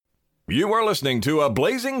You are listening to a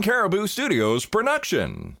Blazing Caribou Studios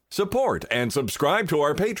production. Support and subscribe to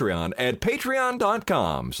our Patreon at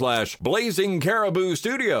patreon.com/Blazing Caribou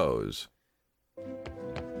Studios.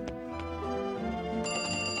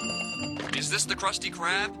 Is this the Krusty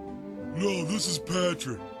Krab? No, this is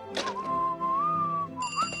Patrick.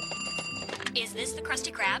 Is this the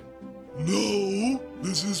Krusty Krab? No,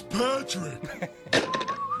 this is Patrick.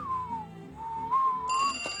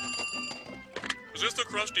 Is this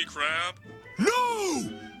the Krusty Krab?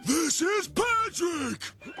 No, this is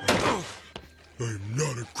Patrick. I'm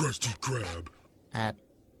not a Krusty Krab.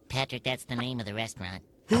 Patrick, that's the name of the restaurant.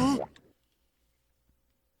 Huh?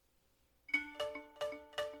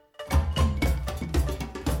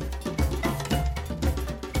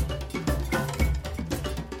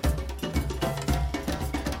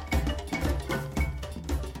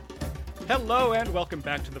 Hello and welcome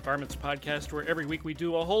back to the Varmints Podcast, where every week we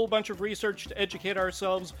do a whole bunch of research to educate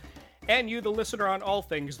ourselves and you, the listener, on all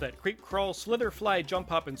things that creep, crawl, slither, fly, jump,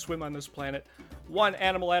 hop, and swim on this planet, one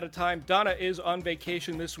animal at a time. Donna is on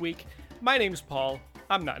vacation this week. My name's Paul.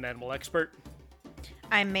 I'm not an animal expert.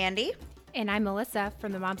 I'm Mandy. And I'm Melissa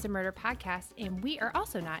from the Moms and Murder Podcast, and we are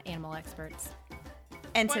also not animal experts.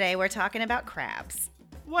 And today we're talking about crabs.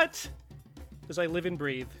 What? As I live and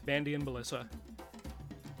breathe, Mandy and Melissa.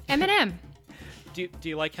 M&M. Do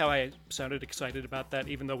you like how I sounded excited about that,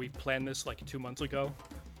 even though we planned this like 2 months ago?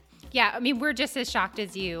 Yeah, I mean, we're just as shocked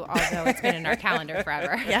as you, although it's been in our calendar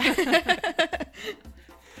forever. Yeah.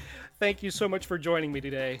 Thank you so much for joining me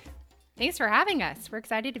today. Thanks for having us. We're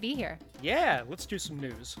excited to be here. Yeah, let's do some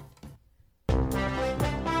news.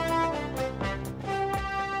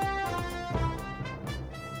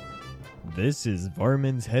 This is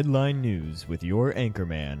Varmints Headline News with your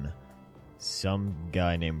anchorman, some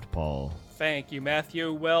guy named Paul. Thank you,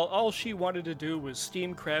 Matthew. Well, all she wanted to do was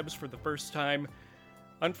steam crabs for the first time.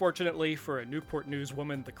 Unfortunately, for a Newport News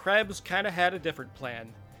woman, the crabs kind of had a different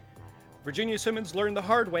plan. Virginia Simmons learned the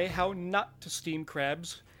hard way how not to steam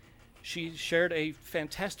crabs. She shared a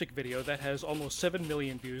fantastic video that has almost 7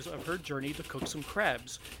 million views of her journey to cook some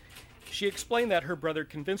crabs. She explained that her brother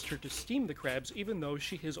convinced her to steam the crabs even though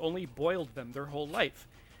she has only boiled them their whole life.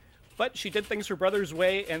 But she did things her brother's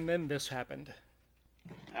way, and then this happened.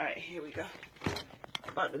 All right, here we go.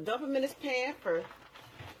 About to dump them in this pan for...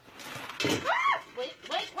 Wait.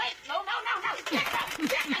 No. Got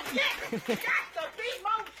to be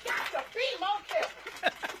more careful.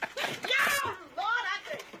 Yeah, Lord, I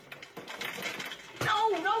think. No.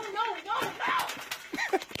 Wait,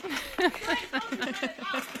 don't do it.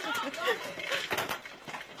 No.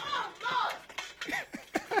 Oh, Lord.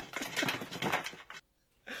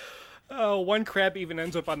 Oh, one crab even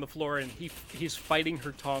ends up on the floor, and he's fighting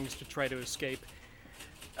her tongs to try to escape.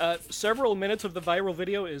 Several minutes of the viral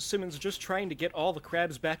video is Simmons just trying to get all the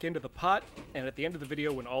crabs back into the pot, and at the end of the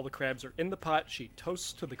video, when all the crabs are in the pot, she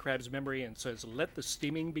toasts to the crab's memory and says, "Let the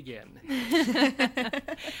steaming begin."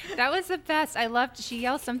 That was the best. I loved, she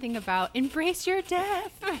yelled something about, "Embrace your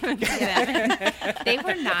death." They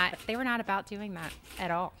were not about doing that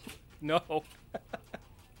at all. No.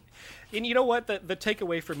 And you know what? The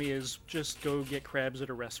takeaway for me is just go get crabs at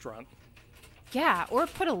a restaurant. Yeah, or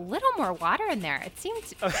put a little more water in there. It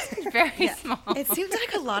seems very small. It seems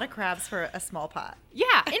like a lot of crabs for a small pot.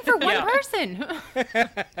 Yeah, and for one person.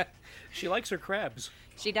 She likes her crabs.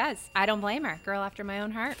 She does. I don't blame her. Girl after my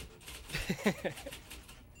own heart.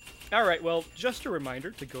 All right, well, just a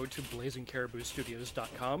reminder to go to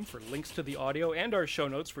blazingcariboustudios.com for links to the audio and our show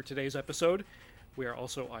notes for today's episode. We are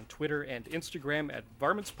also on Twitter and Instagram at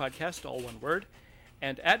Varmints Podcast, all one word,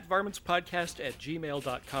 and at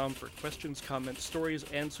varmintspodcast@gmail.com for questions, comments, stories,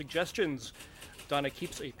 and suggestions. Donna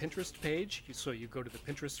keeps a Pinterest page, so you go to the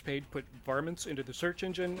Pinterest page, put Varmints into the search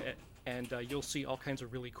engine, and you'll see all kinds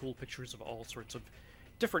of really cool pictures of all sorts of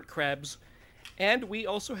different crabs. And we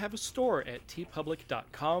also have a store at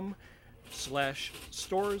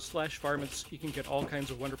tpublic.com/stores/varmints. You can get all kinds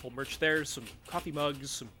of wonderful merch there, some coffee mugs,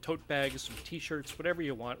 some tote bags, some t-shirts, whatever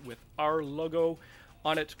you want, with our logo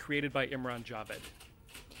on it, created by Imran Javed.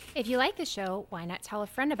 If you like the show, why not tell a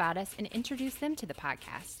friend about us and introduce them to the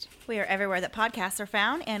podcast? We are everywhere that podcasts are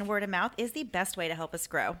found, and word of mouth is the best way to help us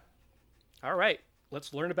grow. All right,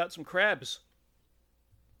 let's learn about some crabs.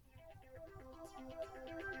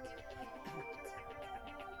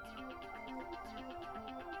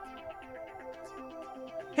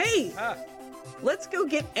 Hey, let's go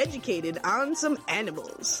get educated on some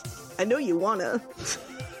animals. I know you wanna.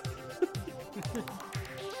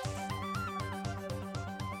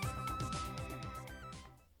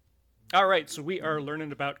 All right, so we are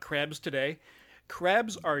learning about crabs today.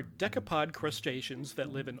 Crabs are decapod crustaceans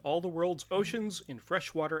that live in all the world's oceans, in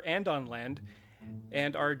freshwater and on land,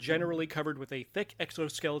 and are generally covered with a thick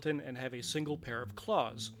exoskeleton and have a single pair of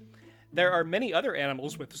claws. There are many other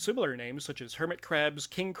animals with similar names, such as hermit crabs,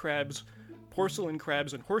 king crabs, porcelain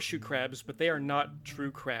crabs, and horseshoe crabs, but they are not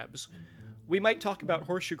true crabs. We might talk about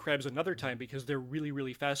horseshoe crabs another time because they're really,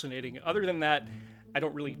 really fascinating. Other than that, I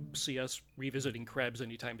don't really see us revisiting crabs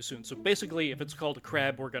anytime soon. So basically, if it's called a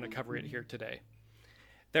crab, we're going to cover it here today.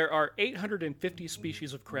 There are 850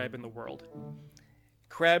 species of crab in the world.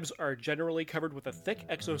 Crabs are generally covered with a thick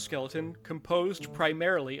exoskeleton composed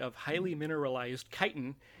primarily of highly mineralized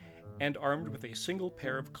chitin and armed with a single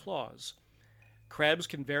pair of claws. Crabs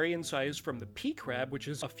can vary in size from the pea crab, which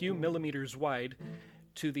is a few millimeters wide,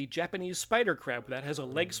 to the Japanese spider crab that has a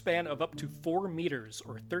leg span of up to 4 meters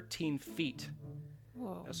or 13 feet.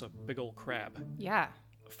 Whoa. That's a big old crab. Yeah.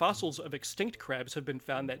 Fossils of extinct crabs have been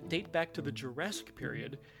found that date back to the Jurassic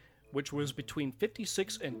period, which was between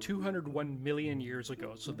 56 and 201 million years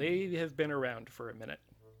ago. So they have been around for a minute.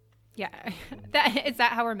 Yeah. Is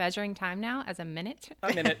that how we're measuring time now? As a minute?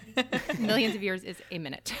 A minute. Millions of years is a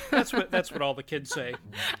minute. That's what all the kids say.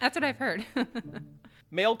 That's what I've heard.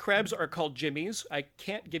 Male crabs are called jimmies. I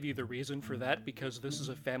can't give you the reason for that because this is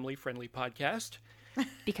a family-friendly podcast.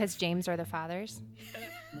 Because James are the fathers?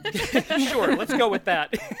 Sure, let's go with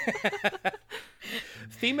that.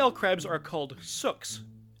 Female crabs are called sooks.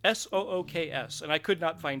 S-O-O-K-S, and I could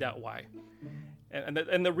not find out why.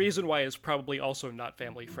 And the reason why is probably also not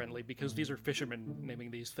family-friendly, because these are fishermen naming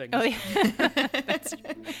these things. Oh, yeah. That's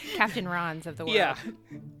Captain Ron's of the world. Yeah.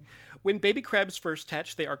 When baby crabs first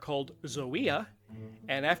hatch, they are called zoea,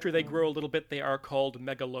 and after they grow a little bit, they are called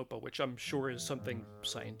megalopa, which I'm sure is something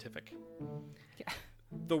scientific. Yeah.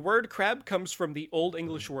 The word crab comes from the Old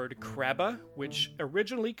English word crabba, which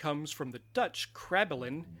originally comes from the Dutch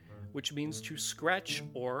krabbelen, which means to scratch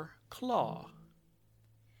or claw.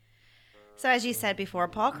 So as you said before,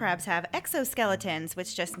 paw crabs have exoskeletons,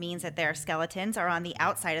 which just means that their skeletons are on the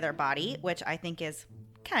outside of their body, which I think is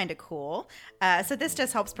kind of cool. So this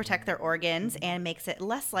just helps protect their organs and makes it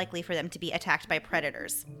less likely for them to be attacked by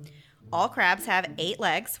predators. All crabs have 8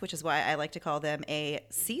 legs, which is why I like to call them a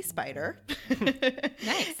sea spider.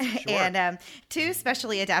 Nice. Sure. And 2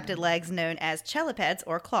 specially adapted legs known as chelipeds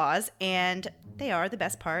or claws, and they are the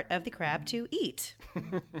best part of the crab to eat.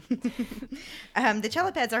 The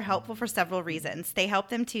chelipeds are helpful for several reasons. They help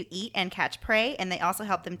them to eat and catch prey, and they also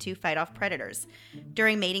help them to fight off predators.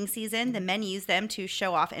 During mating season, the men use them to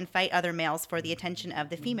show off and fight other males for the attention of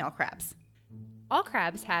the female crabs. All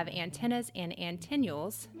crabs have antennas and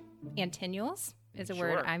antennules. Antennules is a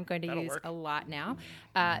word Sure, I'm going to that'll use work. a lot now.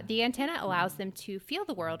 The antenna allows them to feel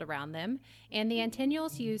the world around them, and the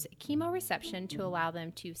antennules use chemoreception to allow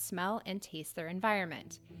them to smell and taste their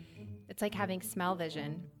environment. It's like having smell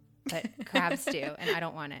vision, but crabs do, and I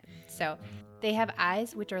don't want it. So they have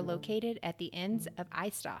eyes which are located at the ends of eye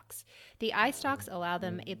stalks. The eye stalks allow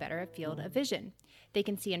them a better field of vision. They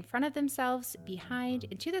can see in front of themselves, behind,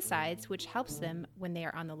 and to the sides, which helps them when they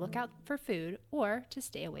are on the lookout for food or to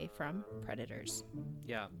stay away from predators.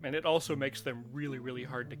 Yeah, and it also makes them really, really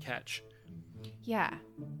hard to catch. Yeah.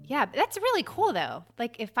 Yeah, but that's really cool, though.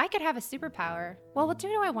 Like, if I could have a superpower, well, what do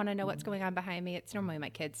I want to know what's going on behind me? It's normally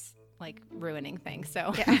my kids, like, ruining things,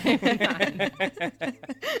 so. Yeah.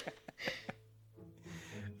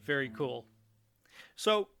 Very cool.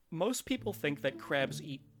 So, most people think that crabs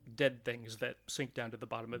eat dead things that sink down to the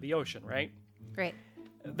bottom of the ocean, right? Great.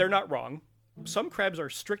 They're not wrong. Some crabs are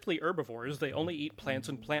strictly herbivores. They only eat plants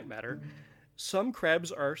and plant matter. Some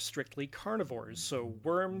crabs are strictly carnivores, so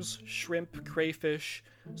worms, shrimp, crayfish,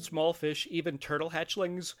 small fish, even turtle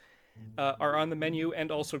hatchlings are on the menu,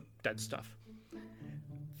 and also dead stuff.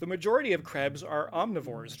 The majority of crabs are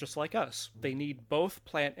omnivores, just like us. They need both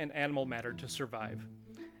plant and animal matter to survive.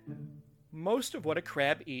 Most of what a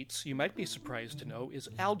crab eats, you might be surprised to know, is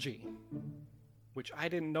algae, which I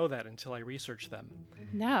didn't know that until I researched them.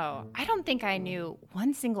 No, I don't think I knew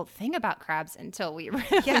one single thing about crabs until we really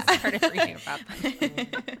started reading about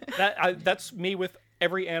them. That's me with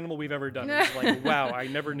every animal we've ever done. It's like, wow, I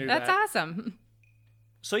never knew that. That's awesome.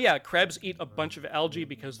 So yeah, crabs eat a bunch of algae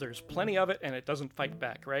because there's plenty of it and it doesn't fight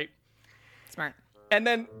back, right? Smart. And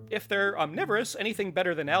then if they're omnivorous, anything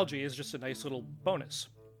better than algae is just a nice little bonus.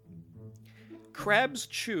 Crabs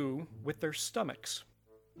chew with their stomachs.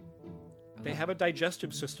 They have a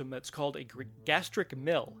digestive system that's called a gastric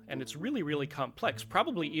mill, and it's really, really complex,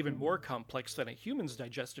 probably even more complex than a human's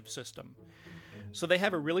digestive system. So they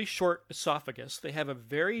have a really short esophagus. They have a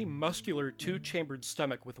very muscular 2-chambered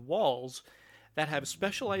stomach with walls that have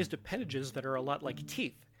specialized appendages that are a lot like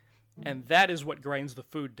teeth, and that is what grinds the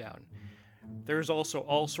food down. There's also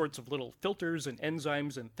all sorts of little filters and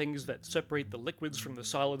enzymes and things that separate the liquids from the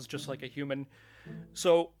solids, just like a human.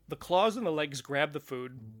 So the claws and the legs grab the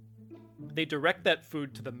food. They direct that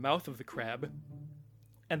food to the mouth of the crab.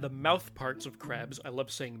 And the mouth parts of crabs, I love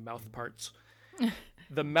saying mouth parts.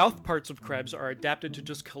 The mouth parts of crabs are adapted to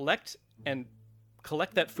just collect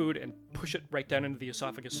that food and push it right down into the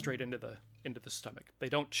esophagus, straight into the stomach. They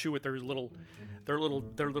don't chew with their little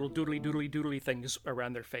doodly things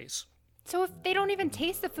around their face. So if they don't even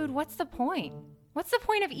taste the food, what's the point? What's the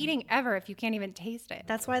point of eating ever if you can't even taste it?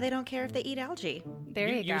 That's why they don't care if they eat algae. There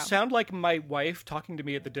you go. You sound like my wife talking to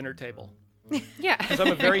me at the dinner table. Yeah. Because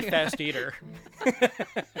I'm a very fast eater.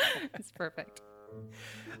 That's perfect.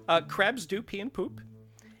 Crabs do pee and poop.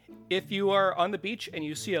 If you are on the beach and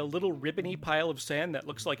you see a little ribbony pile of sand that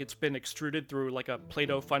looks like it's been extruded through like a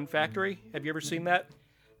Play-Doh fun factory, have you ever seen that?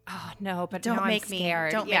 Oh, no, but don't now make I'm me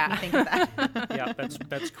scared. don't make me think of that. Yeah,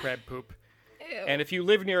 that's crab poop. Ew. And if you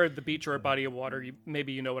live near the beach or a body of water,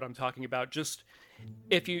 maybe you know what I'm talking about. Just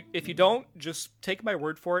if you don't, just take my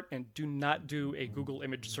word for it and do not do a Google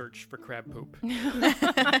image search for crab poop.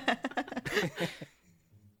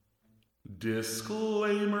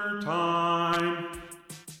 Disclaimer time.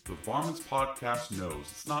 The Varmints Podcast knows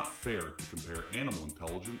it's not fair to compare animal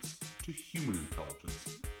intelligence to human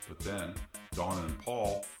intelligence. But then, Donna and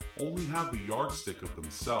Paul only have the yardstick of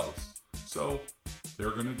themselves, so they're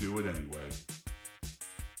going to do it anyway.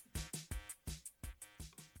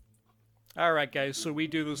 All right, guys, so we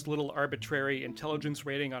do this little arbitrary intelligence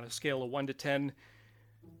rating on a scale of 1 to 10.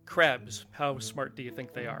 Crabs, how smart do you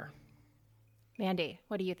think they are? Mandy,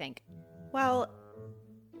 what do you think? Well,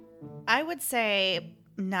 I would say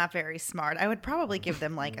not very smart. I would probably give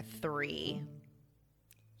them like a 3.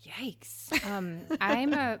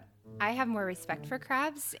 Yikes. I have more respect for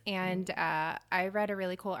crabs, and I read a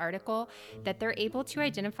really cool article that they're able to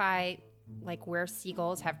identify like where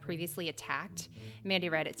seagulls have previously attacked. Mandy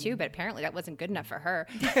read it too, but apparently that wasn't good enough for her.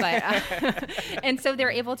 But and so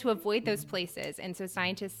they're able to avoid those places. And so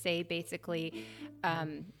scientists say basically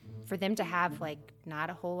for them to have like not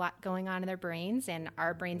a whole lot going on in their brains, and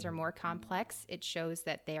our brains are more complex, it shows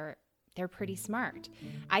that they're pretty smart.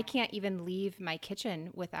 I can't even leave my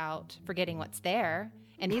kitchen without forgetting what's there.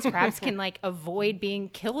 And these crabs can like avoid being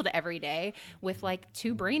killed every day with like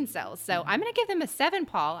 2 brain cells. So I'm going to give them a 7,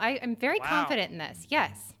 Paul. I'm very confident in this.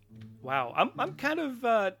 Yes. Wow. I'm kind of,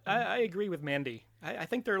 I agree with Mandy. I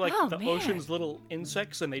think they're like the ocean's little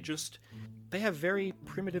insects, and they have very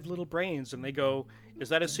primitive little brains, and they go, is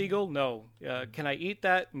that a seagull? No. Can I eat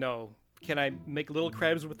that? No. Can I make little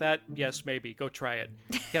crabs with that? Yes, maybe. Go try it.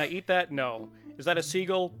 Can I eat that? No. Is that a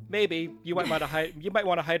seagull? Maybe. You might want to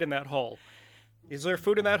hide in that hole. Is there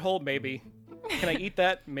food in that hole? Maybe. Can I eat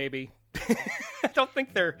that? Maybe. I don't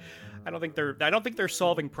think they're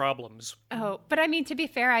solving problems. Oh, but I mean, to be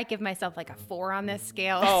fair, I give myself like a 4 on this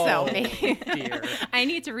scale. Oh, so maybe dear. I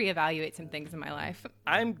need to reevaluate some things in my life.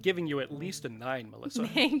 I'm giving you at least a 9, Melissa.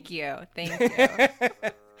 Thank you.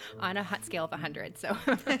 On a hot scale of 100. So.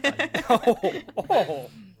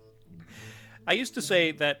 I used to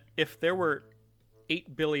say that if there were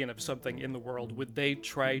 8 billion of something in the world, would they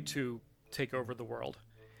try to take over the world?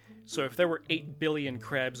 So if there were 8 billion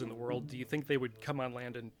crabs in the world, do you think they would come on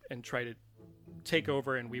land and try to take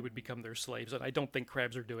over, and we would become their slaves? And I don't think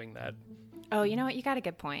crabs are doing that. Oh, you know what? You got a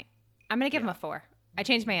good point. I'm going to give them a 4. I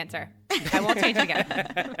changed my answer. I won't change it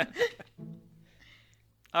again.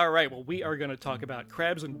 All right, well, we are going to talk about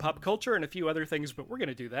crabs and pop culture and a few other things, but we're going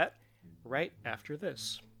to do that right after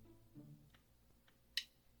this.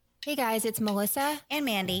 Hey guys, it's Melissa and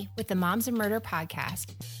Mandy with the Moms and Murder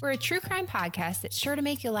Podcast. We're a true crime podcast that's sure to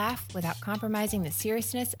make you laugh without compromising the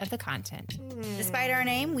seriousness of the content. Despite our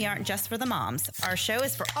name, we aren't just for the moms. Our show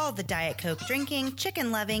is for all the Diet Coke drinking,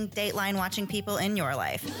 chicken loving, Dateline watching people in your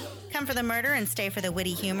life. Come for the murder and stay for the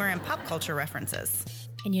witty humor and pop culture references.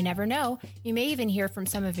 And you never know, you may even hear from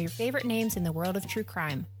some of your favorite names in the world of true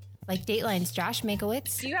crime. Like Dateline's Josh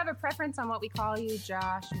Mankiewicz. Do you have a preference on what we call you?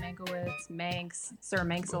 Josh, Mankiewicz, Manx, Sir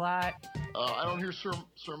Manx a lot? I don't hear Sir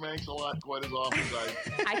Manx a lot quite as often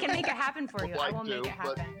as I can make it happen for you. I will make it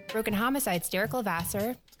happen. Broken Homicide's Derek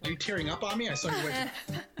Levasseur. Are you tearing up on me? I saw you waiting.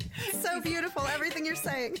 So beautiful, everything you're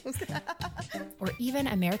saying. Or even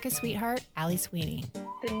America's sweetheart, Allie Sweeney.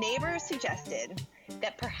 The neighbor suggested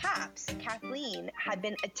that perhaps Kathleen had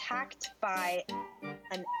been attacked by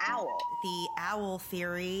an owl. The owl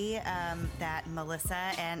theory that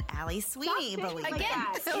Melissa and Allie Sweeney believe. Again,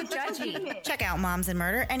 so judgy. Check out Moms and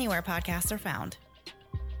Murder anywhere podcasts are found.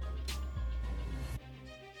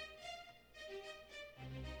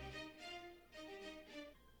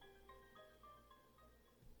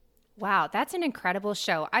 Wow, that's an incredible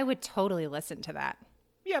show. I would totally listen to that.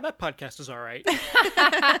 Yeah, that podcast is all right.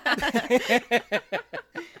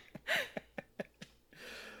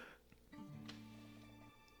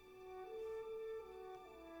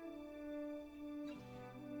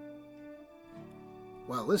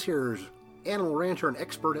 Well, this here's animal rancher and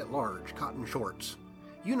expert at large, Cotton Shorts.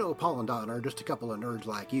 You know Paul and Don are just a couple of nerds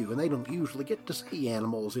like you, and they don't usually get to see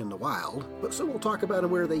animals in the wild, but so we'll talk about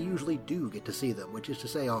where they usually do get to see them, which is to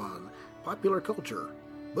say on popular culture,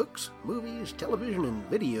 books, movies, television, and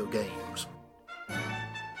video games.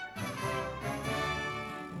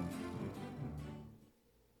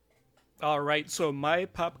 All right, so my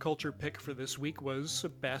pop culture pick for this week was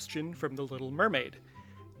Sebastian from The Little Mermaid.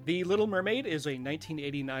 The Little Mermaid is a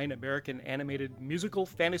 1989 American animated musical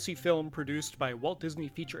fantasy film produced by Walt Disney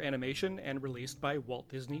Feature Animation and released by Walt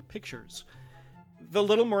Disney Pictures. The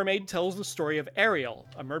Little Mermaid tells the story of Ariel,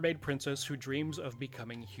 a mermaid princess who dreams of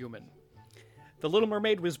becoming human. The Little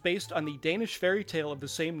Mermaid was based on the Danish fairy tale of the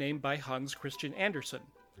same name by Hans Christian Andersen.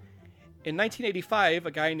 In 1985,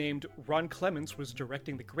 a guy named Ron Clements was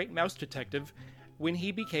directing The Great Mouse Detective when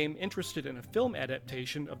he became interested in a film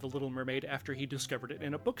adaptation of The Little Mermaid after he discovered it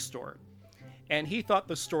in a bookstore. And he thought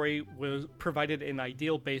the story provided an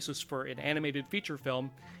ideal basis for an animated feature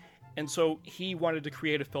film, and so he wanted to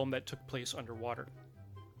create a film that took place underwater.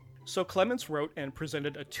 So Clements wrote and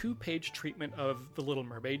presented a 2-page treatment of The Little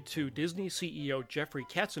Mermaid to Disney CEO Jeffrey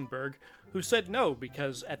Katzenberg, who said no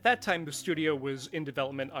because at that time the studio was in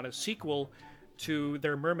development on a sequel to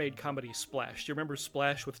their mermaid comedy Splash. Do you remember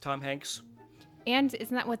Splash with Tom Hanks? And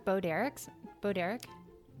isn't that with Bo Derek?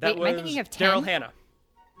 That Wait, am I thinking of 10? Daryl Hannah.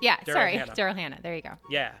 Yeah, Daryl Daryl Hannah. There you go.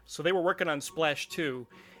 Yeah, so they were working on Splash 2,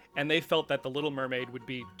 and they felt that The Little Mermaid would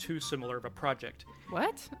be too similar of a project.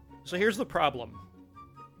 What? So here's the problem.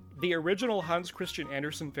 The original Hans Christian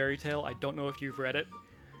Andersen fairy tale, I don't know if you've read it,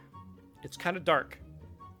 it's kind of dark.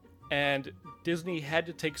 And Disney had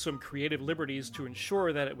to take some creative liberties to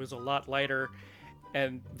ensure that it was a lot lighter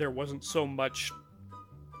and there wasn't so much,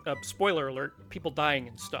 spoiler alert, people dying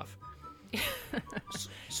and stuff.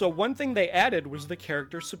 So one thing they added was the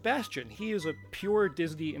character Sebastian. He is a pure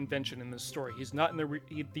Disney invention in this story. He's not in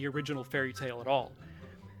the original fairy tale at all.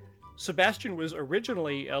 Sebastian was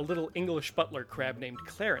originally a little English butler crab named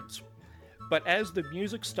Clarence, but as the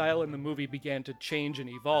music style in the movie began to change and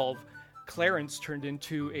evolve, Clarence turned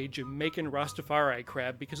into a Jamaican Rastafari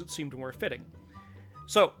crab because it seemed more fitting.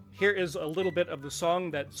 So, here is a little bit of the song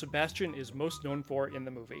that Sebastian is most known for in the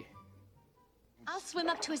movie. I'll swim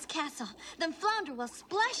up to his castle, then Flounder will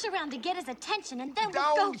splash around to get his attention, and then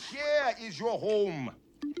Down we'll go... here is your home.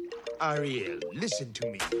 Ariel, listen to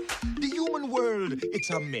me. The human world, it's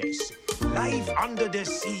a mess. Life under the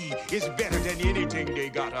sea is better than anything they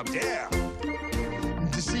got up there.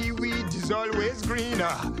 The seaweed is always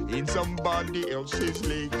greener in somebody else's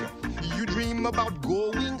lake. You dream about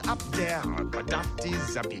going up there, but that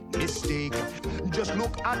is a big mistake. Just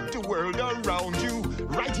look at the world around you,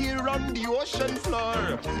 right here on the ocean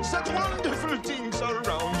floor. Such wonderful things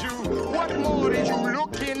around you. What more are you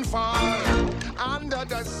looking for? Under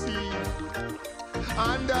the sea,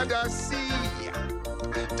 under the sea.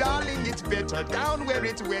 Darling, it's better down where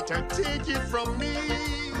it's wetter. Take it from me.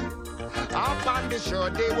 Up on the shore,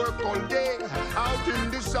 they work all day. Out in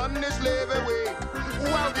the sun, they slave away.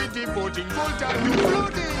 While they're devoting full time to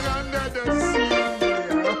floating under the sea.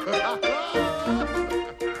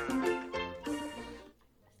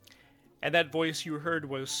 And that voice you heard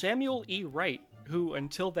was Samuel E. Wright, who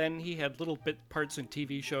until then he had little bit parts in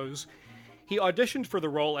TV shows. He auditioned for the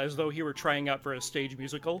role as though he were trying out for a stage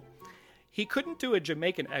musical. He couldn't do a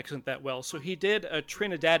Jamaican accent that well, so he did a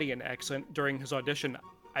Trinidadian accent during his audition.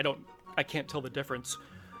 I can't tell the difference.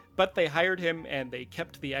 But they hired him and they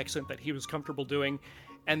kept the accent that he was comfortable doing,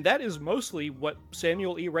 and that is mostly what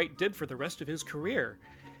Samuel E. Wright did for the rest of his career.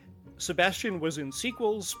 Sebastian was in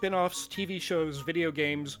sequels, spin-offs, TV shows, video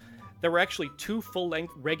games. There were actually 2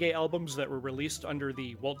 full-length reggae albums that were released under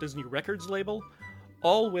the Walt Disney Records label,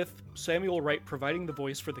 all with Samuel Wright providing the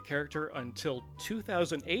voice for the character until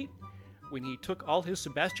 2008, when he took all his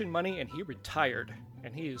Sebastian money and he retired.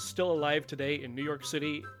 And he is still alive today in New York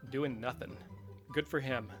City doing nothing. Good for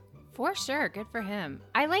him. For sure, good for him.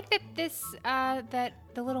 I like that that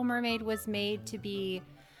The Little Mermaid was made to be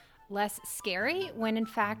less scary when in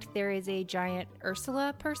fact there is a giant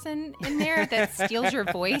Ursula person in there that steals your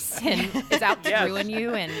voice and is out to ruin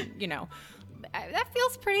you, and that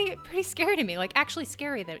feels pretty scary to me. Like actually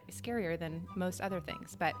scarier than most other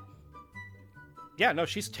things. But yeah, no,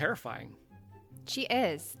 she's terrifying. She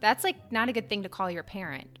is. That's like not a good thing to call your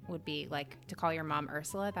parent. Would be like to call your mom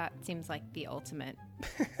Ursula. That seems like the ultimate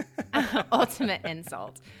ultimate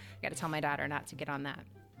insult. got to tell my daughter not to get on that.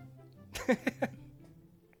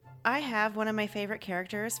 I have one of my favorite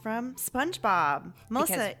characters from SpongeBob.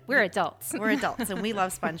 Melissa, Because we're adults. We're adults, and we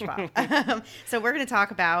love SpongeBob. So we're going to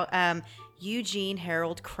talk about Eugene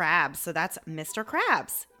Harold Krabs. So that's Mr.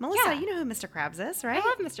 Krabs. Melissa, Yeah. you know who Mr. Krabs is, right? I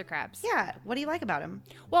love Mr. Krabs. Yeah. What do you like about him?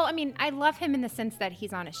 Well, I mean, I love him in the sense that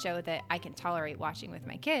he's on a show that I can tolerate watching with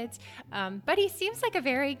my kids. But he seems like a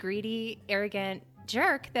very greedy, arrogant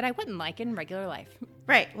jerk that I wouldn't like in regular life.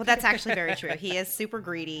 Right. Well, that's actually very true. He is super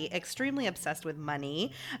greedy, extremely obsessed with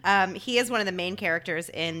money. He is one of the main characters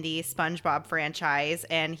in the SpongeBob franchise,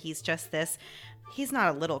 and he's just this. He's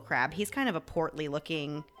not a little crab. He's kind of a portly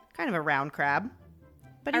looking, kind of a round crab.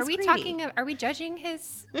 But Are he's we greedy. Are we judging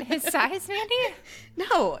his size, Mandy?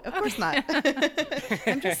 No, of course not.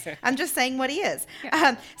 I'm just saying what he is.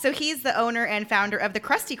 So he's the owner and founder of the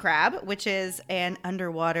Krusty Krab, which is an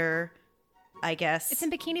underwater, I guess. It's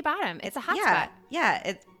in Bikini Bottom. It's a hot yeah, spot.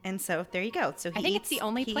 yeah. And so there you go. So I think it's the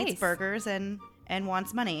only he place. eats burgers and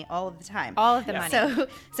wants money all of the time. All of the money.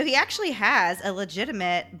 So he actually has a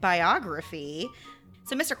legitimate biography.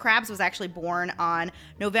 So Mr. Krabs was actually born on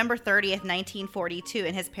November 30th, 1942,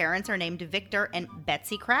 and his parents are named Victor and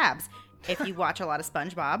Betsy Krabs. If you watch a lot of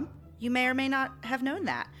SpongeBob, you may or may not have known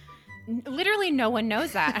that. Literally no one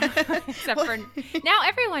knows that except for now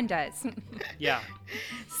everyone does. Yeah.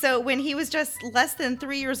 So when he was just less than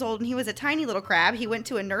 3 years old and he was a tiny little crab, he went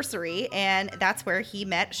to a nursery, and that's where he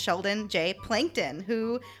met Sheldon J. Plankton,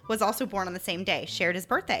 who was also born on the same day, shared his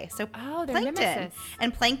birthday. So they're Plankton. nemesis.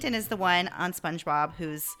 And Plankton is the one on SpongeBob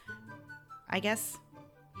who's, I guess,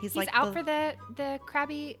 he's like out for the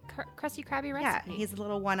Krusty Krabby recipe. Yeah, he's a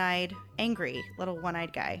little one-eyed, angry little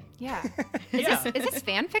one-eyed guy. Yeah. Is this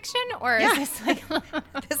fan fiction or Yeah. is this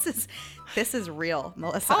like This is real,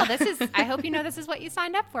 Melissa. Oh, I hope you know this is what you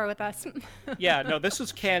signed up for with us. Yeah, no, this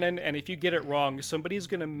is canon, and if you get it wrong, somebody's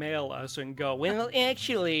going to mail us and go, well,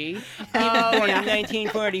 actually, born in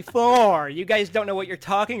 1944. You guys don't know what you're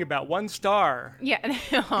talking about. 1 star. Yeah.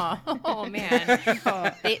 Oh man.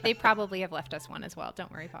 They probably have left us one as well.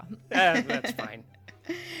 Don't worry, Paul. That's fine.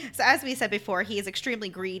 So as we said before, he is extremely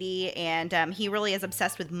greedy, and he really is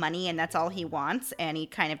obsessed with money, and that's all he wants. And he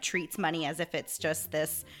kind of treats money as if it's just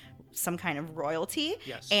some kind of royalty.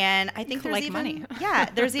 Yes. And I think there's Like even money.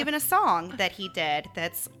 there's even a song that he did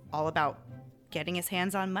that's all about getting his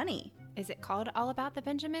hands on money. Is it called All About the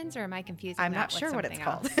Benjamins, or am I confused? I'm not sure what it's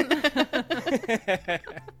called.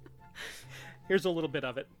 Here's a little bit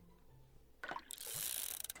of it.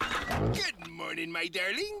 Good morning, my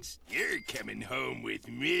darlings. You're coming home with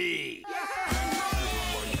me.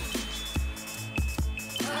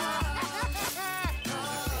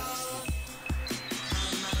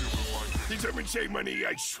 Did someone say money?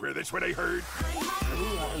 I swear that's what I heard.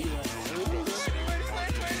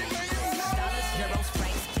 Euros,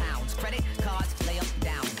 francs, pounds, credit cards, lay them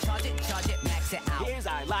down. Charge it, max it out. Here's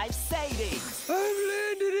our life savings. I've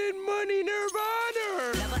landed in money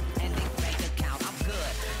nirvana. Never ending bank account. I'm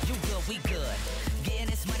good. You good, we good. Getting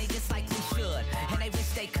this money just like we should. And they wish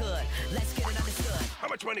they could. Let's get it understood. How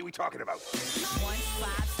much money we talking about? 1s,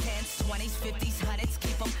 5s, 10s, 20s, 50s, 100s.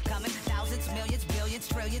 Keep them coming. Thousands, millions, billions,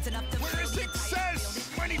 trillions, and up to Where's trillions. success?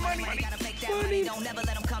 Money, money, money. Gotta make that money. Don't never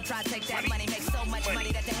let them come try to take that money. Make so much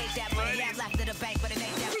money that they hate that money. Have left to the bank, but it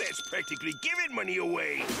ain't that. That's practically giving money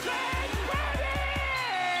away.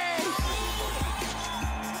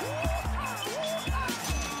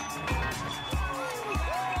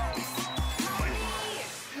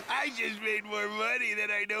 I just made more money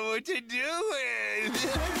than I know what to do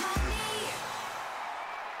with.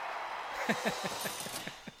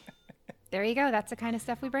 There you go. That's the kind of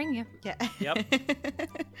stuff we bring you. Yeah. Yep.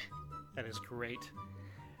 That is great.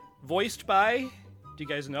 Voiced by, do you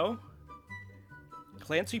guys know?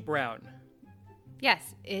 Clancy Brown.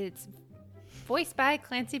 Yes, it's voiced by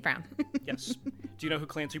Clancy Brown. Yes. Do you know who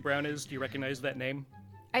Clancy Brown is? Do you recognize that name?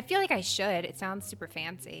 I feel like I should. It sounds super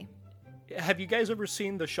fancy. Have you guys ever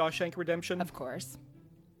seen The Shawshank Redemption? Of course.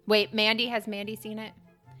 Wait, has Mandy seen it?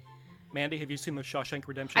 Mandy, have you seen The Shawshank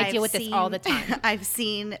Redemption? I deal with this all the time. I've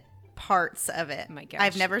seen parts of it. Oh my gosh.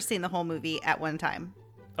 I've never seen the whole movie at one time.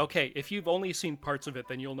 Okay, if you've only seen parts of it,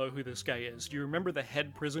 then you'll know who this guy is. Do you remember the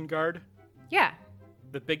head prison guard? Yeah.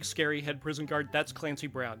 The big, scary head prison guard? That's Clancy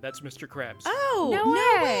Brown. That's Mr. Krabs. Oh, No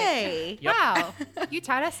way. Yep. Wow. You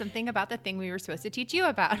taught us something about the thing we were supposed to teach you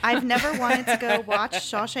about. I've never wanted to go watch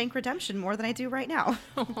Shawshank Redemption more than I do right now.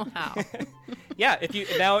 Wow. Yeah, if you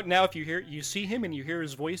now if you see him and you hear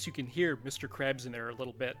his voice, you can hear Mr. Krabs in there a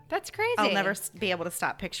little bit. That's crazy. I'll never be able to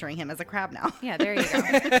stop picturing him as a crab now. Yeah, there you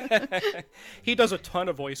go. He does a ton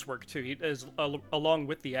of voice work too. He does along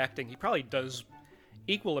with the acting. He probably does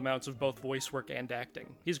equal amounts of both voice work and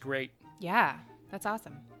acting. He's great. Yeah, that's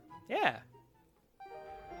awesome. Yeah.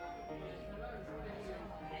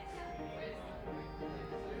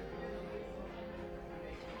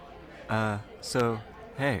 So,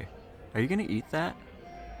 hey, are you gonna eat that?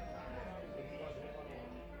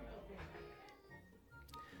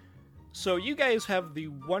 So you guys have the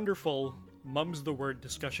wonderful Mum's the Word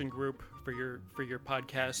discussion group for your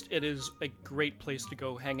podcast. It is a great place to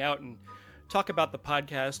go hang out and talk about the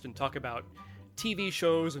podcast and talk about TV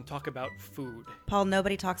shows and talk about food. Paul,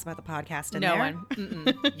 nobody talks about the podcast in No there. one.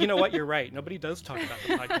 Mm-mm. You know what? You're right. Nobody does talk about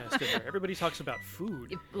the podcast in there. Everybody talks about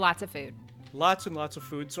food. Lots of food. Lots and lots of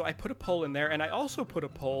food. So I put a poll in there, and I also put a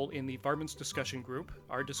poll in the Varmints discussion group,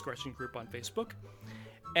 our discussion group on Facebook.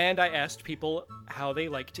 And I asked people how they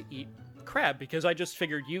like to eat crab, because I just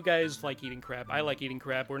figured you guys like eating crab. I like eating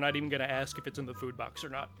crab. We're not even going to ask if it's in the food box or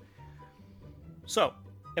not. So,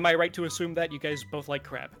 am I right to assume that you guys both like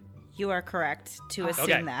crab? You are correct to assume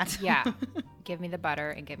Okay. that. Yeah. Give me the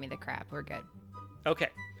butter and give me the crab. We're good. Okay.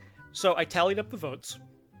 So I tallied up the votes.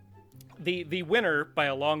 The winner by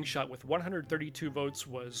a long shot with 132 votes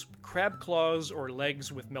was crab claws or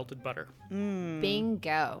legs with melted butter.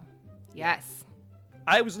 Bingo. Yes.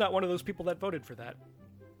 I was not one of those people that voted for that.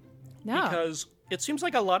 No. Because it seems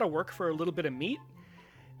like a lot of work for a little bit of meat.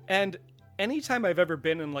 And anytime I've ever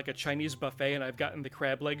been in like a Chinese buffet and I've gotten the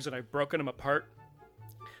crab legs and I've broken them apart,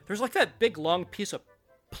 there's like that big long piece of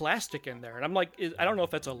plastic in there. And I'm like, I don't know if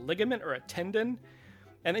that's a ligament or a tendon.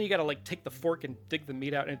 And then you got to like take the fork and dig the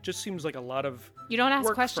meat out. And it just seems like a lot of You don't ask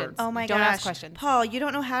work questions. for- Oh my Don't gosh. ask questions. Paul, you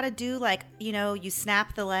don't know how to do like, you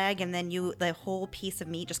snap the leg and then the whole piece of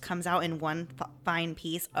meat just comes out in one fine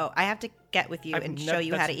piece. Oh, I have to get with you and show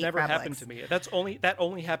you how to eat That's never crab happened legs. to me. That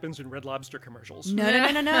only happens in Red Lobster commercials. No.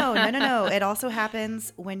 It also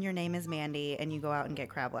happens when your name is Mandy and you go out and get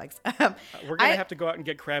crab legs. We're going to have to go out and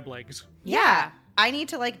get crab legs. Yeah. I need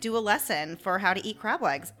to like do a lesson for how to eat crab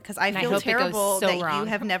legs because I And I feel hope it goes terrible so that you wrong.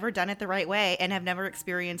 have never done it the right way and have never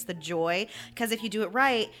experienced the joy. Because if you do it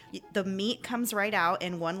right, the meat comes right out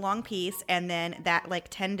in one long piece, and then that like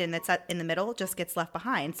tendon that's in the middle just gets left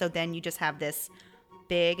behind. So then you just have this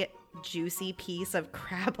big, juicy piece of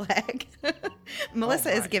crab leg.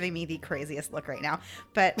 Melissa is giving me the craziest look right now,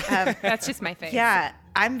 but That's just my face. Yeah,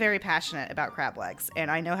 I'm very passionate about crab legs,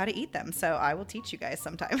 and I know how to eat them. So I will teach you guys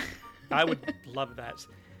sometime. I would love that.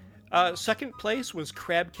 Second place was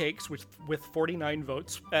crab cakes with 49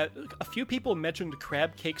 votes. A few people mentioned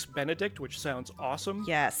crab cakes Benedict, which sounds awesome.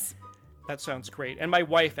 Yes. That sounds great. And my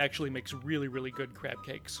wife actually makes really, really good crab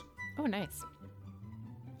cakes. Oh, nice.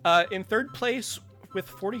 In third place with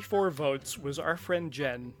 44 votes was our friend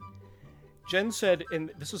Jen. Jen said,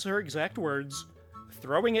 and this is her exact words,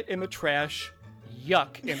 throwing it in the trash,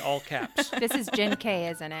 yuck, in all caps. This is Jen K,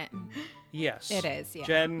 isn't it? Yes. It is, yeah.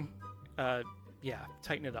 Jen,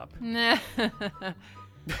 tighten it up.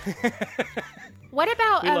 What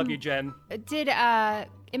about We love you, Jen. Did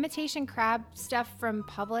imitation crab stuff from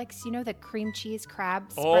Publix, the cream cheese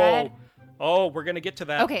crab spread? Oh, we're going to get to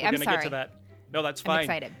that. Okay, we're I'm gonna get to sorry. that. No, that's I'm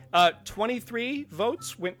fine. excited. 23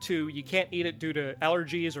 votes went to you can't eat it due to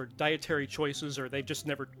allergies or dietary choices, or they've just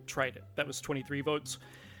never tried it. That was 23 votes.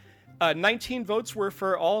 19 votes were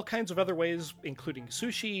for all kinds of other ways, including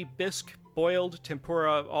sushi, bisque, boiled,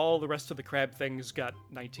 tempura, all the rest of the crab things got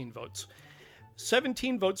 19 votes.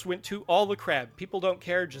 17 votes went to all the crab. People don't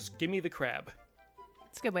care, just give me the crab.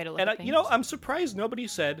 It's a good way to look And at things. I'm surprised nobody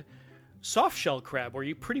said soft shell crab, where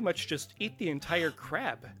you pretty much just eat the entire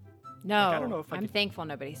crab. No, Like, I don't know if I I'm could- thankful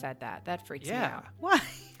nobody said that. That freaks me Yeah. out. Why?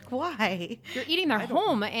 Why? You're eating their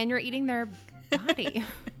home and you're eating their body.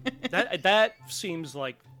 That seems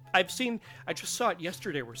like I just saw it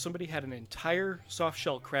yesterday where somebody had an entire soft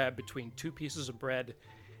shell crab between two pieces of bread,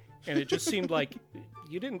 and it just seemed like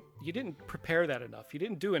you didn't prepare that enough. You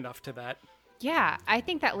didn't do enough to that. Yeah, I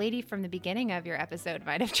think that lady from the beginning of your episode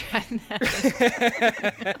might have tried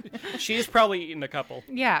that. She's probably eaten a couple.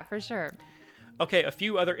 Yeah, for sure. Okay, a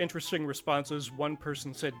few other interesting responses. One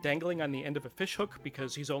person said dangling on the end of a fish hook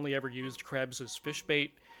because he's only ever used crabs as fish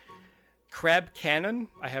bait. Crab cannon,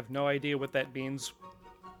 I have no idea what that means.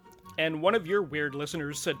 And one of your weird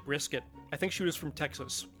listeners said brisket. I think she was from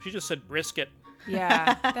Texas. She just said brisket.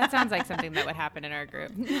 Yeah, that sounds like something that would happen in our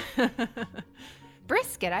group.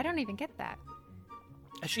 Brisket, I don't even get that.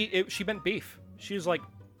 She meant beef. She was like,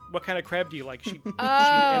 what kind of crab do you like? She Oh,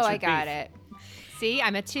 I got beef. it. See,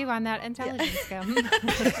 I'm a 2 on that intelligence scale.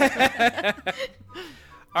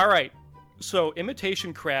 All right. So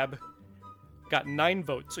imitation crab got 9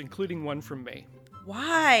 votes, including one from me.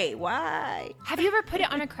 Why? Have you ever put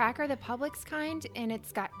it on a cracker, the Publix kind, and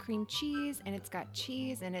it's got cream cheese and it's got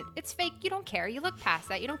cheese and it's fake? You don't care. You look past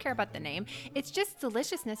that. You don't care about the name. It's just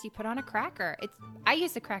deliciousness you put on a cracker. I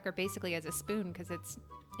use the cracker basically as a spoon because it's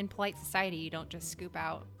in polite society. You don't just scoop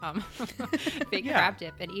out fake crab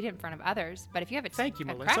dip and eat it in front of others. But if you have a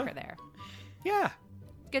Melissa. cracker there, Yeah.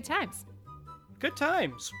 good times. Good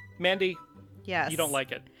times. Mandy, Yes. you don't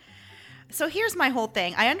like it. So here's my whole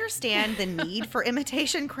thing. I understand the need for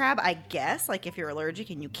imitation crab, I guess. Like, if you're allergic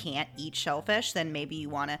and you can't eat shellfish, then maybe you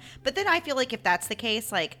want to. But then I feel like if that's the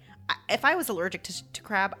case, like, if I was allergic to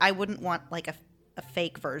crab, I wouldn't want, like, a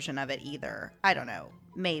fake version of it either. I don't know.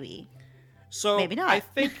 Maybe. So Maybe not.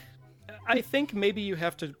 I think maybe you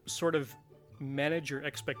have to sort of manage your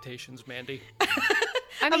expectations, Mandy.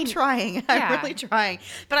 I'm trying. I'm really trying.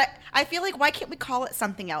 But I feel like, why can't we call it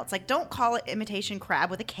something else? Like, don't call it imitation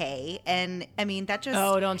crab with a K. And, I mean, that just...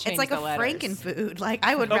 don't change it's like the a letters. Frankenfood. Like,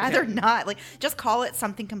 I would rather not. Like, just call it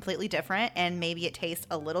something completely different, and maybe it tastes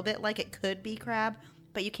a little bit like it could be crab,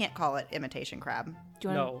 but you can't call it imitation crab. Do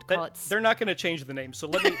you No, want to call it? they're not going to change the name. So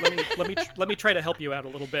let me try to help you out a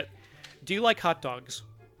little bit. Do you like hot dogs?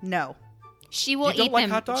 No. She will You don't eat like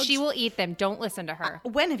them. hot dogs? She will eat them. Don't listen to her.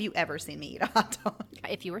 When have you ever seen me eat a hot dog?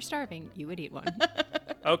 If you were starving, you would eat one.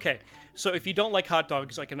 Okay, so if you don't like hot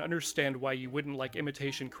dogs, I can understand why you wouldn't like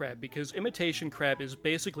imitation crab, because imitation crab is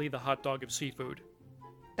basically the hot dog of seafood.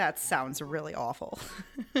 That sounds really awful.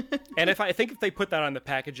 And I think if they put that on the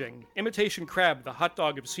packaging, imitation crab, the hot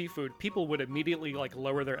dog of seafood, people would immediately like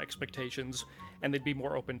lower their expectations, and they'd be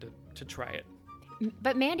more open to try it.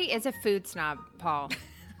 But Mandy is a food snob, Paul.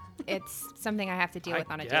 It's something I have to deal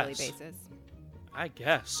with on a daily basis. I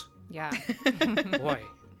guess. Yeah. Boy.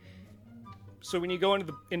 So when you go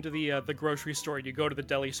into the grocery store, you go to the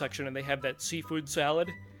deli section and they have that seafood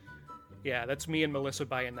salad. Yeah, that's me and Melissa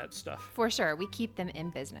buying that stuff. For sure. We keep them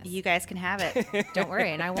in business. You guys can have it. Don't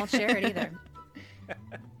worry, and I won't share it either.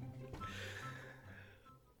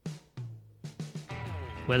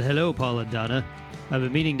 Well, hello, Paul and Donna. I've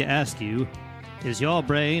been meaning to ask you, is your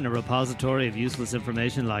brain a repository of useless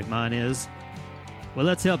information like mine is? Well,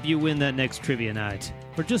 let's help you win that next trivia night,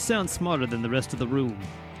 or just sound smarter than the rest of the room,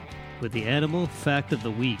 with the Animal Fact of the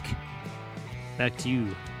Week. Back to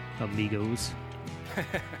you, amigos.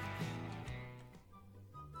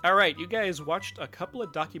 All right, you guys watched a couple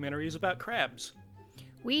of documentaries about crabs.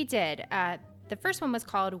 We did. The first one was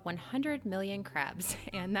called 100 Million Crabs,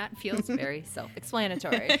 and that feels very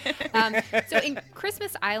self-explanatory.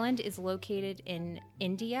 Christmas Island is located in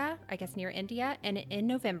India, I guess near India, and in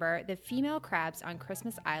November, the female crabs on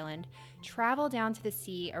Christmas Island travel down to the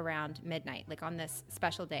sea around midnight, like on this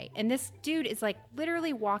special day. And this dude is like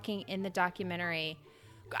literally walking in the documentary.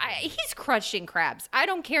 He's crushing crabs. I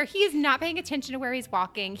don't care. He is not paying attention to where he's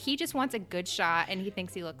walking. He just wants a good shot, and he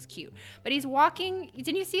thinks he looks cute. But he's walking.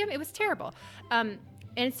 Didn't you see him? It was terrible.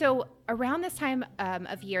 And so around this time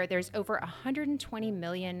of year, there's over 120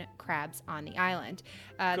 million crabs on the island.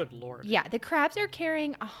 Good Lord. Yeah, the crabs are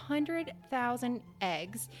carrying 100,000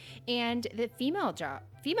 eggs, and the female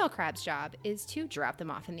crab's job is to drop them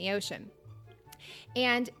off in the ocean.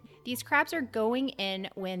 And these crabs are going in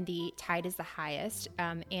when the tide is the highest,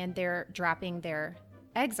 and they're dropping their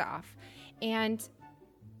eggs off. And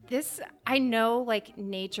this, I know, like,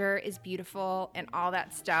 nature is beautiful and all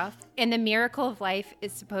that stuff, and the miracle of life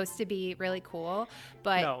is supposed to be really cool,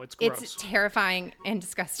 but no, it's gross. It's terrifying and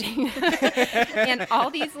disgusting. And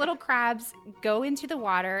all these little crabs go into the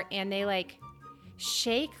water, and they, like,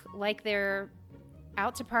 shake like they're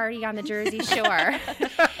out to party on the Jersey Shore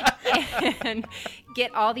and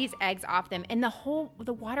get all these eggs off them, and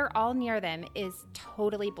the water all near them is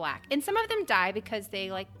totally black, and some of them die because they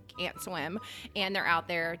like can't swim and they're out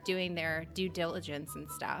there doing their due diligence and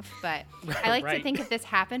stuff. But I like to think if this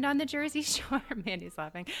happened on the Jersey Shore, Mandy's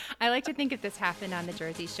laughing, I like to think if this happened on the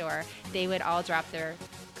Jersey Shore, they would all drop their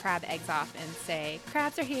crab eggs off and say,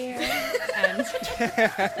 crabs are here. And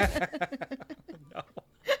No.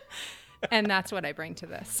 And that's what I bring to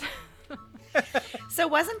this. So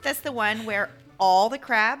wasn't this the one where all the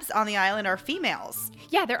crabs on the island are females?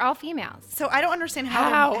 Yeah, they're all females. So I don't understand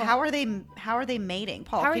how are they mating?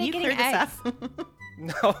 Paul, How are can they you getting clear this eggs? up?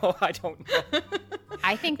 No, I don't know.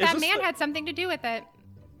 I think that man had something to do with it.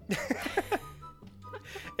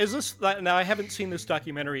 Is this now? I haven't seen this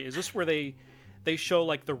documentary. Is this where they show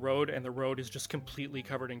like the road, and the road is just completely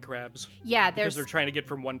covered in crabs? Yeah, because they're trying to get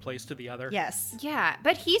from one place to the other. Yes. Yeah,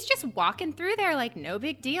 but he's just walking through there like no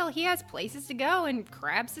big deal. He has places to go and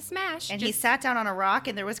crabs to smash. And he sat down on a rock,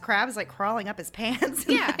 and there was crabs like crawling up his pants.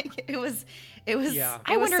 Yeah, it was.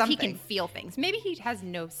 I wonder if he can feel things. Maybe he has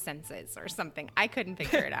no senses or something. I couldn't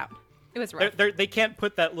figure it out. It was rough. They can't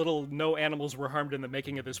put that little "no animals were harmed in the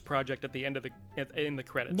making of this project" at the end of in the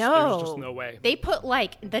credits. No. There's just no way. They put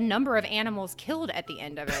like the number of animals killed at the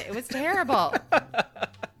end of it. It was terrible.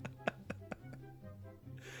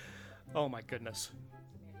 Oh my goodness.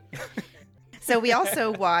 So we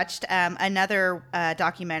also watched another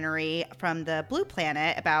documentary from the Blue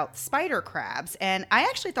Planet about spider crabs, and I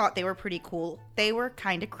actually thought they were pretty cool. They were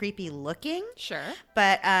kind of creepy looking. Sure.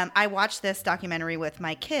 But I watched this documentary with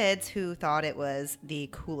my kids who thought it was the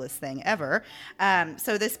coolest thing ever.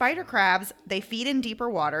 So the spider crabs, they feed in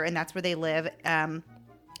deeper water, and that's where they live. And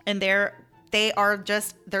there's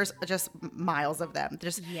just miles of them.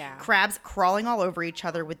 There's crabs crawling all over each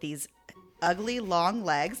other with these ugly long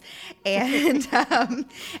legs, and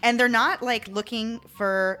they're not like looking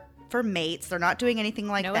for mates. They're not doing anything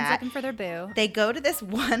like that. No one's looking for their boo. They go to this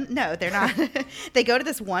one. No, they're not. They go to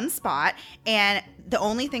this one spot, and the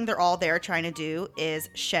only thing they're all there trying to do is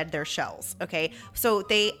shed their shells. Okay, so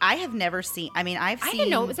I have never seen. I mean, I didn't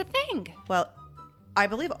know it was a thing. Well, I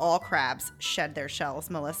believe all crabs shed their shells,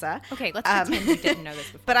 Melissa. Okay, let's pretend you didn't know this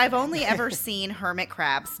before. But I've only ever seen hermit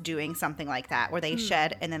crabs doing something like that, where they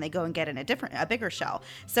shed and then they go and get in a bigger shell.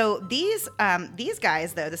 So these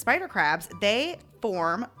guys, though, the spider crabs, they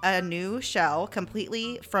form a new shell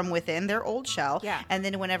completely from within their old shell. Yeah. And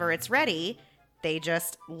then whenever it's ready, they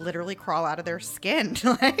just literally crawl out of their skin.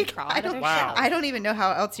 Like, I don't even know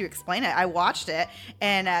how else you explain it. I watched it,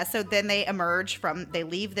 and so then they emerge they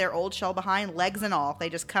leave their old shell behind, legs and all. They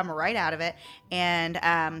just come right out of it,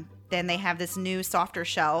 and then they have this new softer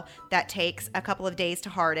shell that takes a couple of days to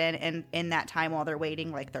harden, and in that time while they're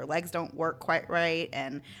waiting, like, their legs don't work quite right,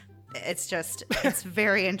 and it's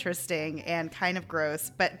very interesting and kind of gross,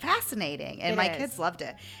 but fascinating. And my kids loved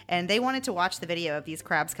it. And they wanted to watch the video of these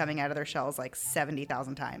crabs coming out of their shells like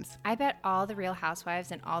 70,000 times. I bet all the Real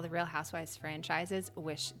Housewives and all the Real Housewives franchises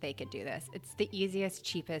wish they could do this. It's the easiest,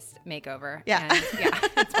 cheapest makeover. Yeah. And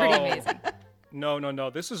it's pretty amazing. No.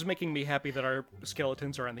 This is making me happy that our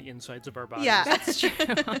skeletons are on the insides of our bodies. Yeah, that's true.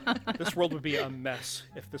 This world would be a mess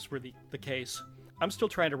if this were the case. I'm still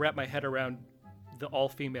trying to wrap my head around the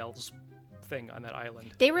all-females thing on that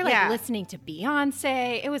island. They were like listening to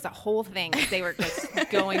Beyonce. It was a whole thing. They were just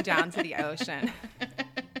going down to the ocean.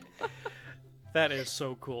 That is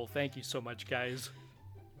so cool. Thank you so much, guys.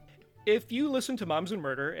 If you listen to Moms and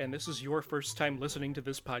Murder, and this is your first time listening to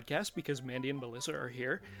this podcast because Mandy and Melissa are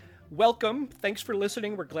here, welcome. Thanks for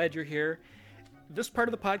listening. We're glad you're here. This part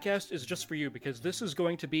of the podcast is just for you because this is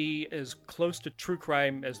going to be as close to true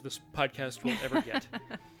crime as this podcast will ever get.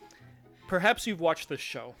 Perhaps you've watched this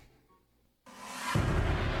show.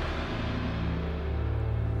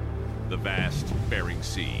 The vast Bering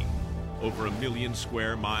Sea. Over 1 million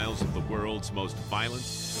square miles of the world's most violent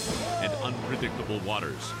and unpredictable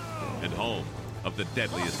waters. And home of the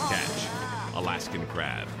deadliest catch, Alaskan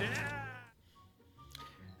crab.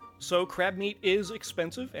 So crab meat is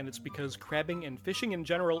expensive, and it's because crabbing and fishing in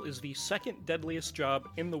general is the second deadliest job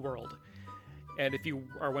in the world. And if you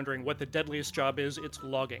are wondering what the deadliest job is, it's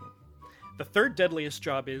logging. The third deadliest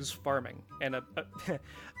job is farming, and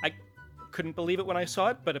I couldn't believe it when I saw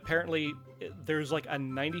it, but apparently there's like a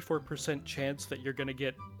 94% chance that you're going to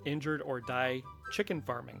get injured or die chicken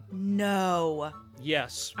farming. No.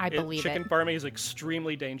 Yes. I believe it. Chicken farming is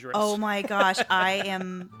extremely dangerous. Oh my gosh, I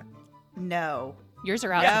am... No. Yours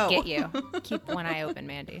are out to get you. Keep one eye open,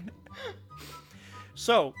 Mandy.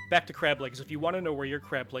 So, back to crab legs. If you want to know where your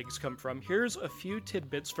crab legs come from, here's a few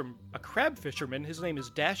tidbits from a crab fisherman. His name is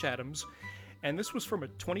Dash Adams, and this was from a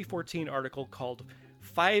 2014 article called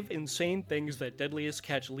 5 Insane Things That Deadliest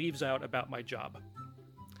Catch Leaves Out About My Job.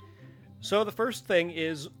 So the first thing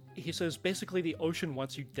is, he says, basically the ocean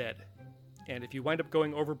wants you dead. And if you wind up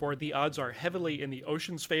going overboard, the odds are heavily in the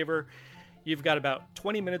ocean's favor. You've got about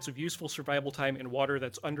 20 minutes of useful survival time in water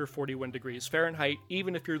that's under 41 degrees Fahrenheit,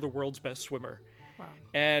 even if you're the world's best swimmer. Wow.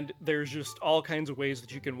 And there's just all kinds of ways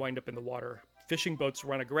that you can wind up in the water. Fishing boats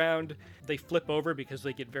run aground, they flip over because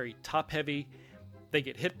they get very top-heavy, they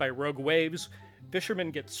get hit by rogue waves,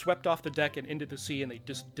 fishermen get swept off the deck and into the sea and they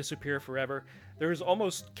just disappear forever. There's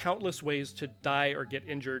almost countless ways to die or get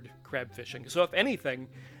injured crab fishing. So if anything,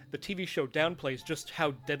 the TV show downplays just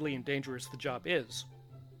how deadly and dangerous the job is.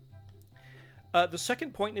 The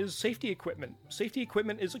second point is safety equipment. Safety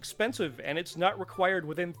equipment is expensive, and it's not required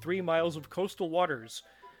within 3 miles of coastal waters.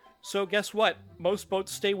 So guess what? Most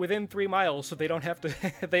boats stay within 3 miles, so they don't have to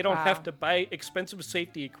have to buy expensive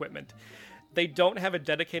safety equipment. They don't have a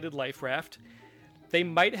dedicated life raft. They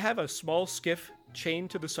might have a small skiff chained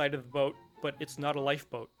to the side of the boat, but it's not a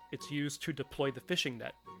lifeboat. It's used to deploy the fishing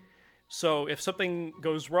net. So if something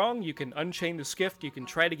goes wrong, you can unchain the skiff, you can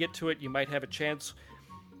try to get to it, you might have a chance.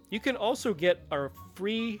 You can also get a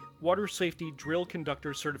free water safety drill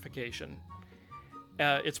conductor certification.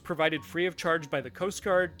 It's provided free of charge by the Coast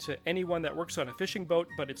Guard to anyone that works on a fishing boat,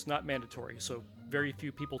 but it's not mandatory, so very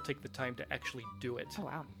few people take the time to actually do it. Oh,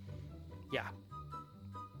 wow. Yeah.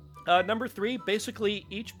 Number 3, basically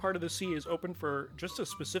each part of the sea is open for just a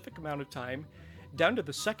specific amount of time, down to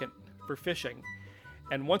the second for fishing.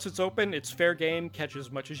 And once it's open, it's fair game, catch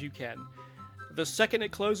as much as you can. The second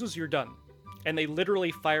it closes, you're done. And they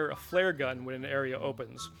literally fire a flare gun when an area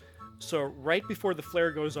opens. So right before the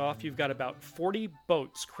flare goes off, you've got about 40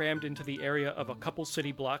 boats crammed into the area of a couple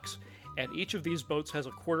city blocks, and each of these boats has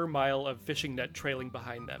a quarter mile of fishing net trailing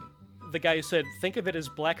behind them. The guy said, think of it as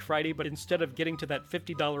Black Friday, but instead of getting to that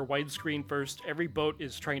 $50 widescreen first, every boat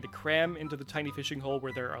is trying to cram into the tiny fishing hole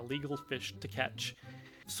where there are legal fish to catch.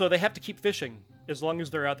 So they have to keep fishing. As long as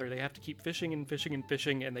they're out there, they have to keep fishing and fishing and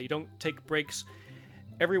fishing, and they don't take breaks.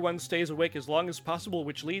 Everyone stays awake as long as possible,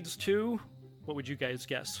 which leads to, what would you guys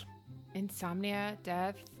guess? Insomnia,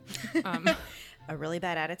 death, a really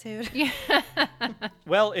bad attitude. Yeah.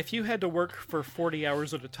 Well, if you had to work for 40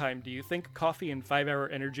 hours at a time, do you think coffee and 5-hour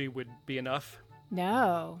energy would be enough?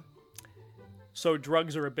 No. So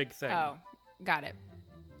drugs are a big thing. Oh, got it.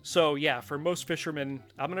 So yeah, for most fishermen,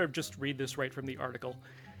 I'm going to just read this right from the article.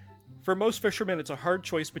 For most fishermen, it's a hard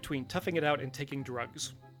choice between toughing it out and taking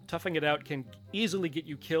drugs. Toughing it out can easily get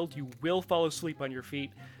you killed. You will fall asleep on your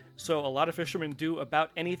feet. So a lot of fishermen do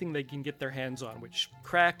about anything they can get their hands on, which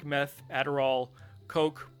crack, meth, Adderall,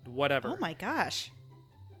 coke, whatever. Oh my gosh.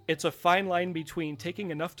 It's a fine line between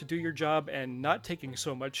taking enough to do your job and not taking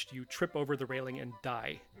so much you trip over the railing and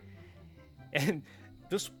die. And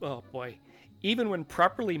this, oh boy, even when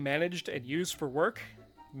properly managed and used for work,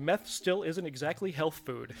 meth still isn't exactly health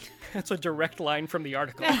food. That's a direct line from the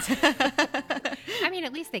article. I mean,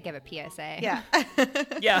 at least they give a PSA. Yeah.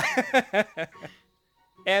 Yeah.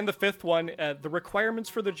 And the 5th one, the requirements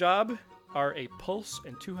for the job are a pulse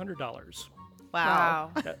and $200.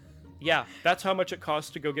 Wow. Yeah, that's how much it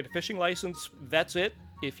costs to go get a fishing license. That's it.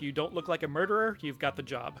 If you don't look like a murderer, you've got the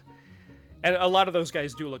job. And a lot of those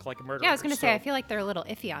guys do look like a murderer. Yeah, I was going to say, I feel like they're a little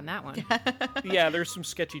iffy on that one. Yeah, there's some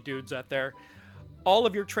sketchy dudes out there. All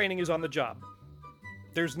of your training is on the job.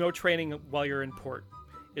 There's no training while you're in port.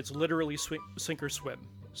 It's literally sink or swim.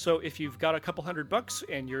 So if you've got a couple $100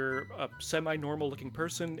 and you're a semi-normal looking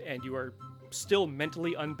person and you are still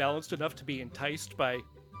mentally unbalanced enough to be enticed by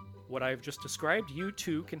what I've just described, you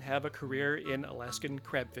too can have a career in Alaskan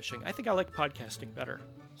crab fishing. I think I like podcasting better.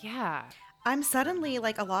 Yeah. I'm suddenly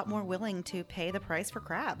like a lot more willing to pay the price for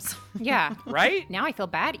crabs. Yeah. Right? Now I feel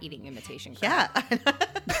bad eating imitation crab.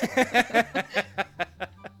 Yeah.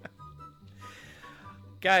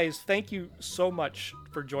 Guys, thank you so much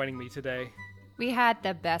for joining me today. We had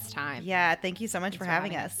the best time. Yeah, thank you so much for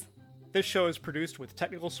having us. This show is produced with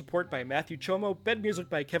technical support by Matthew Chomo, bed music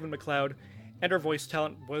by Kevin MacLeod, and our voice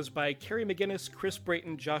talent was by Carrie McGinnis, Chris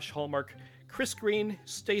Brayton, Josh Hallmark, Chris Green,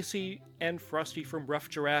 Stacy, and Frosty from Rough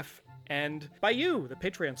Giraffe, and by you, the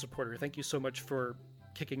Patreon supporter. Thank you so much for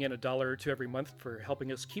kicking in $1 or $2 every month for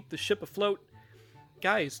helping us keep the ship afloat.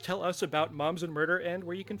 Guys, tell us about Moms and Murder and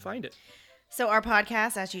where you can find it. So our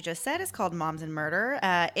podcast, as you just said, is called Moms and Murder.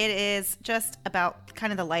 It is just about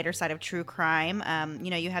kind of the lighter side of true crime.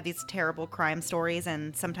 You have these terrible crime stories,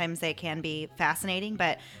 and sometimes they can be fascinating,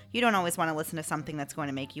 but you don't always want to listen to something that's going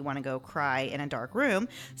to make you want to go cry in a dark room.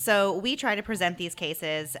 So we try to present these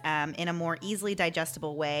cases in a more easily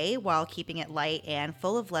digestible way while keeping it light and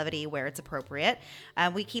full of levity where it's appropriate.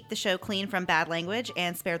 We keep the show clean from bad language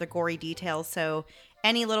and spare the gory details, so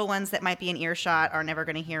any little ones that might be in earshot are never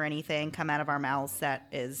going to hear anything come out of our mouths that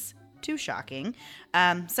is too shocking.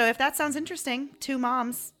 So if that sounds interesting, two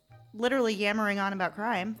moms literally yammering on about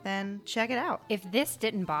crime, then check it out. If this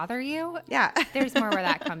didn't bother you, yeah, there's more where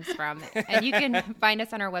that comes from. And you can find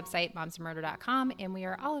us on our website, momsandmurder.com, and we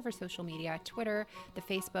are all over social media, Twitter, the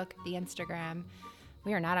Facebook, the Instagram.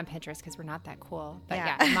 We are not on Pinterest because we're not that cool. But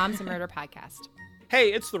yeah Moms and Murder Podcast.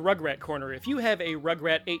 Hey, it's the Rugrat Corner. If you have a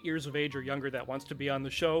Rugrat 8 years of age or younger that wants to be on the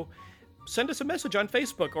show, send us a message on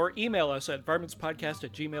Facebook or email us at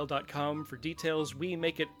varmintspodcast@gmail.com for details. We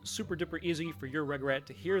make it super duper easy for your Rugrat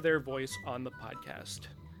to hear their voice on the podcast.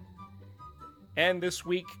 And this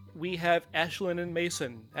week, we have Ashlyn and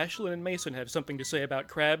Mason. Ashlyn and Mason have something to say about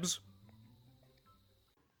crabs.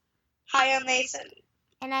 Hi, I'm Mason.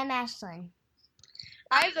 And I'm Ashlyn.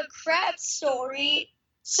 I have a crab story.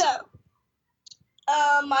 So,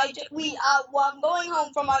 I'm going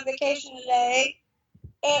home from my vacation today,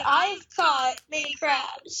 and I've caught many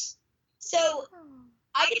crabs. So,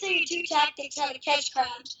 I can tell you 2 tactics how to catch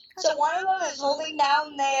crabs. So, one of them is holding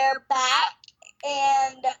down their back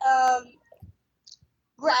and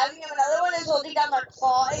grabbing them. Another one is holding down their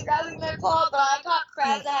claw and grabbing their claw. But I caught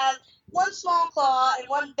crabs that have one small claw and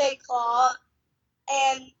one big claw.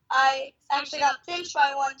 And I actually got pinched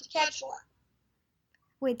by one to catch one.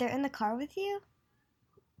 Wait, they're in the car with you?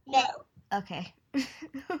 No. Okay.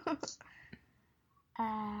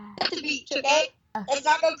 At the beach, okay? Let's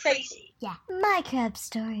not go crazy. Yeah. My crab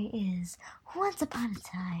story is, once upon a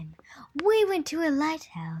time, we went to a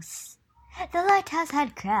lighthouse. The lighthouse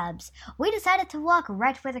had crabs. We decided to walk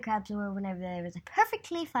right where the crabs were whenever there was a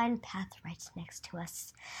perfectly fine path right next to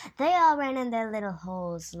us. They all ran in their little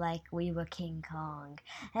holes like we were King Kong.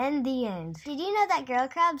 And the end. Did you know that girl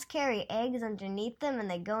crabs carry eggs underneath them and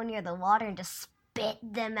they go near the water and just spit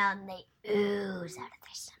them out and they ooze out of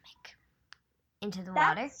their stomach into the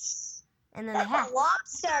water? And then they hatch. That's a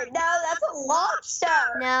lobster. No, that's a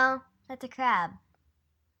lobster. No, that's a crab.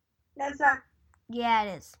 That's not. Yeah,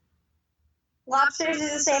 it is. Lobsters do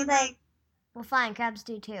the same thing. Well, fine, crabs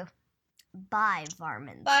do too. Bye,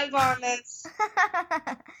 varmints. Bye, varmints.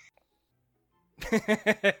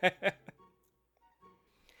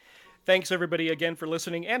 Thanks, everybody, again for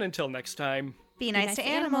listening, and until next time, be nice to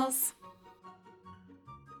animals.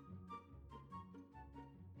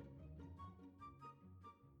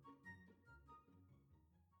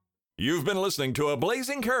 You've been listening to a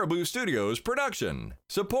Blazing Caribou Studios production.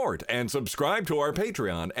 Support and subscribe to our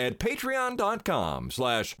Patreon at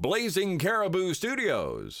patreon.com/Blazing Caribou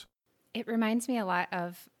Studios. It reminds me a lot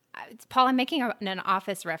of, Paul, I'm making an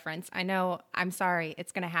Office reference. I know, I'm sorry,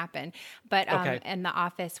 it's going to happen. But Okay. in The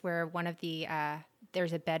Office where one of the,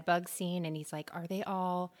 there's a bed bug scene and he's like, are they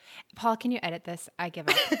all, Paul, can you edit this? I give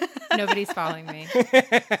up. Nobody's following me.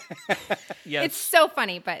 Yes. It's so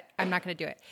funny, but I'm not going to do it.